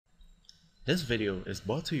This video is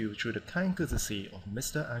brought to you through the kind courtesy of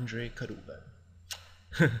Mr. Andre Kaduban.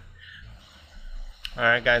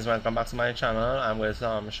 Alright guys, welcome back to my channel. I'm going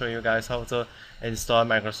to show you guys how to install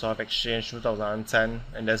Microsoft Exchange 2010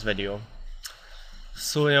 in this video.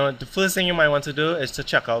 So the first thing you might want to do is to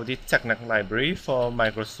check out the technical library for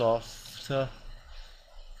Microsoft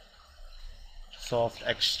Soft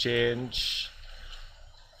Exchange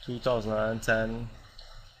 2010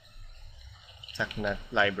 Technet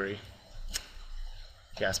Library.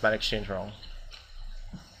 Yeah, I spelled exchange wrong.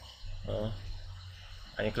 And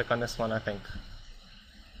you click on this one, I think.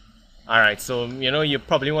 Alright, so you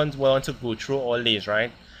probably want to go through all these,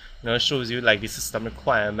 right? It shows you like the system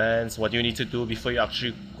requirements, what you need to do before you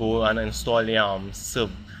actually go and install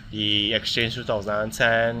the Exchange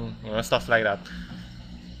 2010, stuff like that.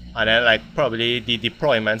 And then like probably the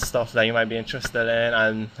deployment stuff that you might be interested in,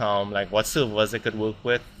 and like what servers it could work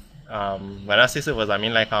with. When I say servers, I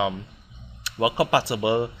mean like what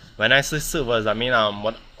compatible. When I say servers, I mean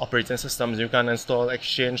what operating systems you can install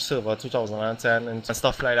Exchange Server 2010 and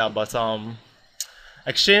stuff like that. But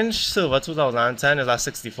Exchange Server 2010 is a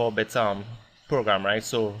 64-bit program, right?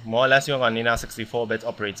 So more or less you're gonna need a 64-bit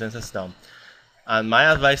operating system. And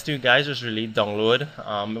my advice to you guys is really download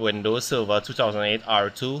Windows Server 2008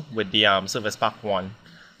 R2 with the Service Pack 1.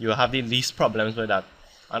 You'll have the least problems with that.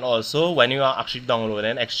 And also, when you are actually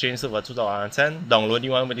downloading Exchange Server 2010, download the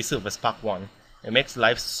one with the Service Pack 1. It makes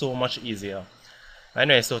life so much easier.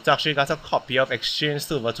 Anyway, so to actually get a copy of Exchange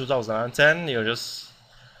Server 2010, you just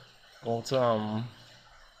go to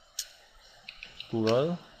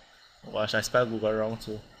Google. Gosh, I spelled Google wrong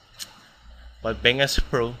too. But Bing is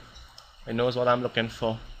Pro. It knows what I'm looking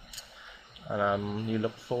for. And you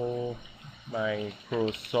look for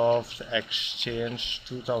Microsoft Exchange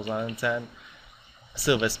 2010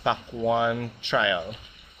 Service Pack 1 trial.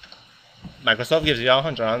 Microsoft gives you a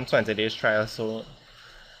 120 days trial, so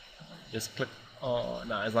just click. Oh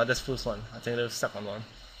no, it's not this first one. I think it's the second one.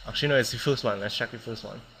 Actually no, it's the first one. Let's check the first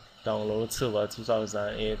one. Download Server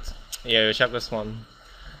 2008. Yeah, you check this one.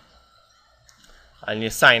 And you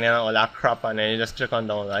sign in and all that crap, and then you just click on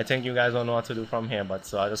download. I think you guys don't know what to do from here, but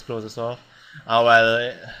so I'll just close this off.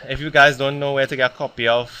 Well, if you guys don't know where to get a copy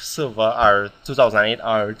of Server 2008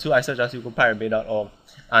 R2, I suggest you go pirate.org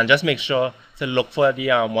and just make sure to look for the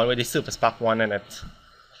one with the Service Pack 1 in it.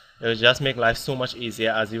 It will just make life so much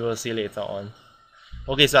easier, as you will see later on.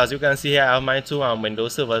 Okay, so as you can see here, I have my two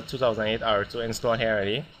Windows Server 2008 R2 installed here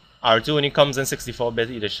already. R2 only comes in 64-bit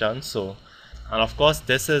edition, so, and of course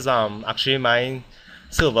this is actually my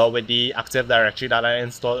server with the Active Directory that I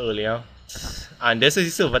installed earlier. And this is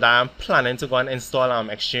the server that I'm planning to go and install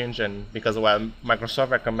Exchange in, because well, Microsoft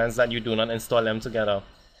recommends that you do not install them together.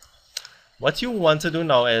 What you want to do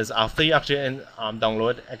now is, after you actually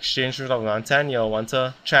download Exchange 2010, you'll want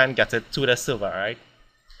to try and get it to the server, right?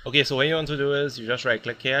 Okay, so what you want to do is you just right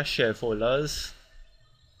click here, share folders,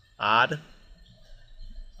 add,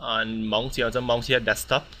 and mount. You want to mount your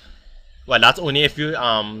desktop. Well, that's only if you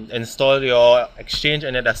install your Exchange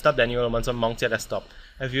in your desktop, then you'll want to mount your desktop.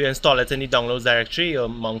 If you install it in the downloads directory, you'll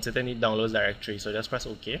mount it in the downloads directory. So just press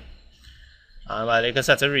OK. Well, you can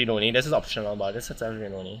set it read only. This is optional, but just set it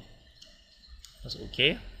read only. Just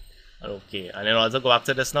OK and OK. And in order to go back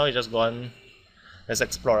to this now, you just go on this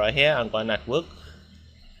Explorer here and go on Network.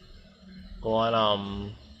 Go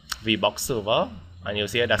on VBox Server, and you'll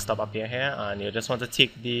see a desktop appear here, and you just want to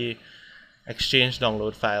take the Exchange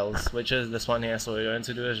download files, which is this one here. So what you're going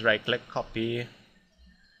to do is right click, copy,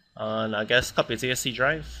 and I guess copy to your C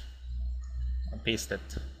drive and paste it.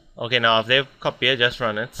 Okay, now if they've copied, just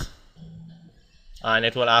run it, and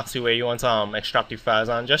it will ask you where you want to extract the files,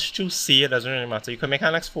 and just choose C. It doesn't really matter. You can make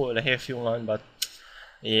an X folder here if you want, but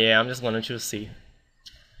yeah, I'm just going to choose C.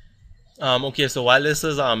 Okay, so while this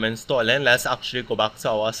is installing, let's actually go back to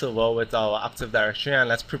our server with our Active Directory, and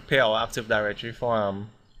let's prepare our Active Directory for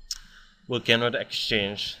working with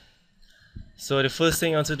Exchange. So the first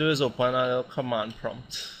thing you want to do is open a little command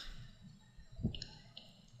prompt.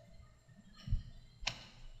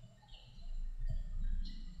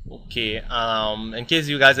 Okay, in case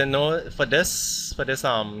you guys didn't know, for this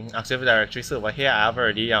Active Directory server here, I have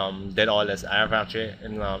already did all this. I have actually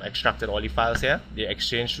extracted all the files here, the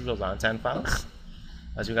Exchange 2010 files.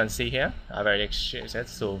 As you can see here, I've already exchanged it.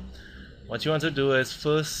 So what you want to do is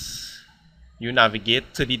first you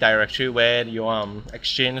navigate to the directory where your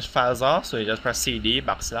Exchange files are. So you just press CD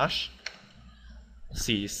 /C.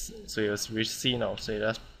 So you reach C now. So you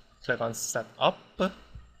just click on Setup.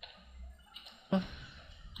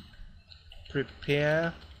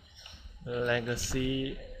 Prepare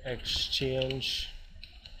legacy Exchange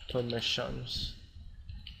permissions.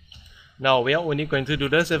 Now we are only going to do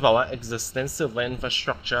this if our existing server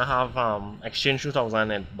infrastructure have Exchange 2000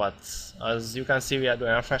 in it, but as you can see we are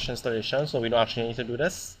doing a fresh installation, so we don't actually need to do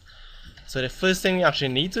this. So the first thing we actually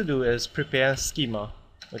need to do is prepare schema,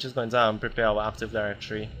 which is going to prepare our Active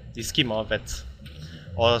Directory, the schema of it.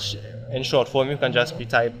 Or in short form you can just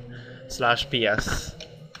type /ps.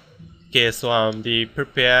 Okay, so the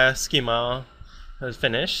prepare schema is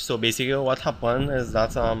finished. So basically what happened is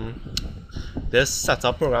that this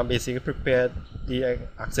setup program basically prepared the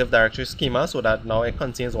Active Directory schema so that now it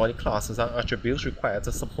contains all the classes and attributes required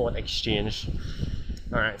to support Exchange.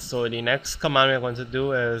 Alright, so the next command we're going to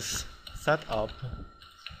do is setup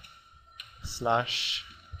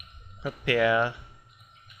 /prepare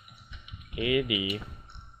ad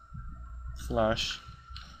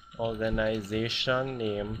 /organization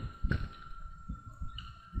name,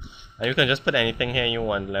 and you can just put anything here you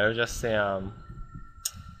want. Let's just say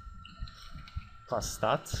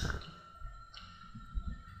start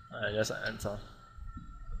and just enter.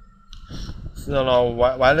 So now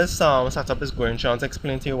while this setup is going, I want to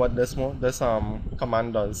explain to you what this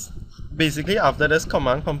command does. Basically, after this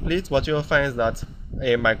command completes, what you will find is that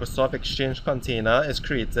a Microsoft Exchange container is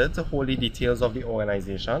created to hold the details of the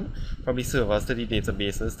organization, from the servers to the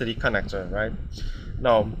databases to the connector, right?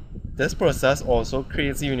 Now, this process also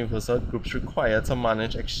creates the universal groups required to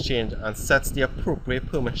manage Exchange and sets the appropriate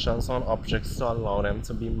permissions on objects to allow them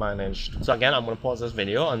to be managed. So again, I'm going to pause this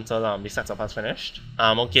video until the setup has finished.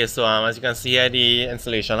 Okay, so as you can see here, the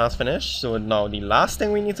installation has finished. So now the last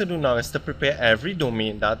thing we need to do now is to prepare every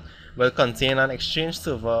domain that will contain an Exchange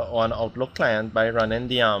server or an Outlook client by running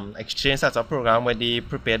the Exchange setup program with the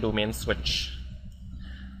prepare domain switch.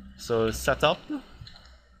 So setup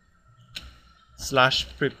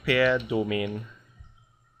 /prepare domain,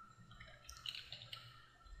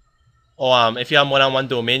 or if you have more than one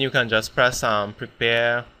domain, you can just press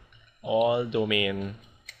prepare all domains,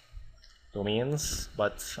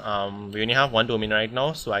 but we only have one domain right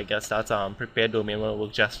now, so I guess that prepare domain will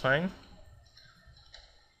work just fine.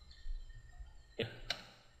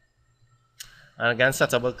 And again,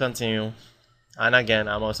 setup will continue, and again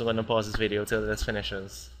I'm also going to pause this video till this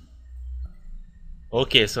finishes.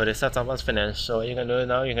 Okay, so the setup was finished. So what you can do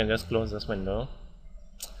now, you can just close this window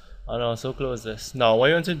and also close this. Now what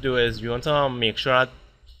you want to do is you want to make sure that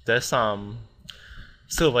this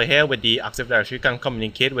server here with the Active Directory can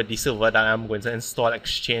communicate with the server that I'm going to install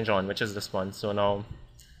Exchange on, which is this one. So now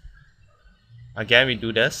again we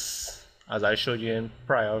do this as I showed you in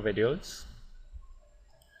prior videos.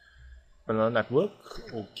 Open on network,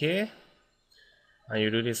 okay, and you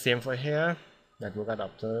do the same for here, network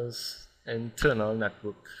adapters, internal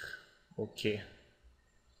network, okay.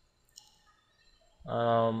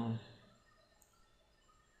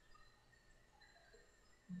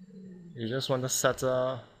 You just want to set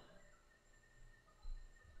a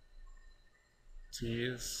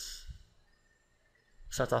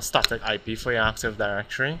static IP for your Active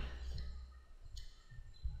Directory,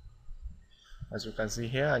 as you can see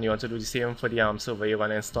here, and you want to do the same for the server you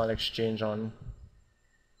want to install Exchange on.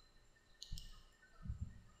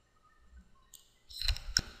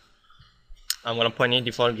 I'm going to point the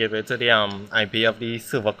default gateway to the IP of the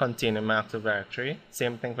server containing my Active Directory.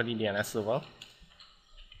 Same thing for the DNS server.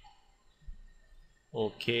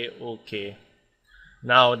 Okay.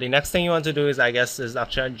 Now the next thing you want to do is, I guess, is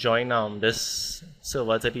actually join this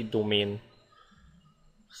server to the domain.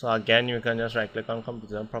 So again, you can just right click on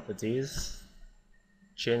computer properties,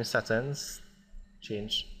 change settings,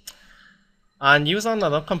 change, and use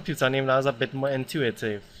another computer name that is a bit more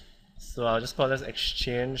intuitive. So I'll just call this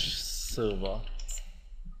Exchange server.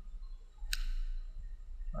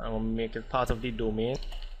 I'll make it part of the domain.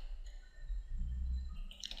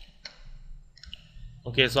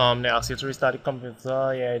 Okay, so they ask you to restart the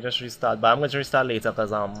computer. Yeah, just restart, but I'm going to restart later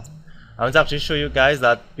because I want to actually show you guys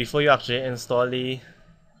that before you actually install the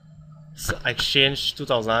Exchange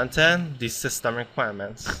 2010, the system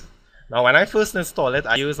requirements. Now when I first installed it,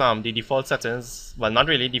 I used the default settings, well not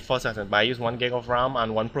really default settings, but I used 1 gig of RAM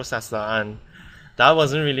and 1 processor, and that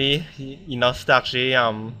wasn't really enough to actually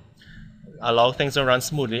allow things to run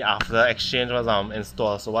smoothly after Exchange was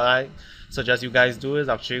installed. So what I suggest you guys do is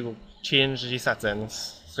actually change the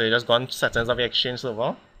settings. So you just go on settings of the Exchange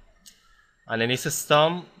server, and in the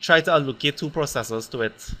system try to allocate 2 processors to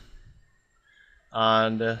it.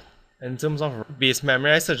 And in terms of base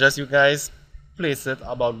memory, I suggest you guys place it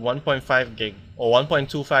about 1.5 gig or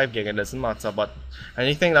 1.25 gig, it doesn't matter, but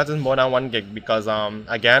anything that is more than 1 gig, because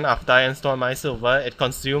again, after I install my server, it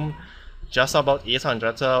consumed just about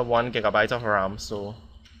 800 to 1 gigabyte of RAM. So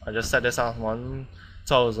I just set this at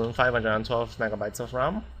 1512 megabytes of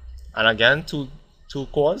RAM, and again two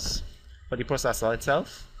cores, for the processor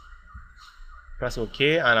itself. Press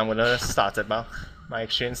OK, and I'm gonna start it back, my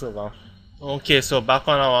Exchange server. Okay, so back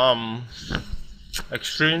on our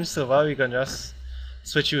Exchange server, we can just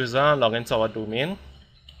switch user and log into our domain.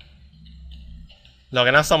 Log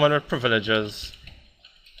in as someone with privileges.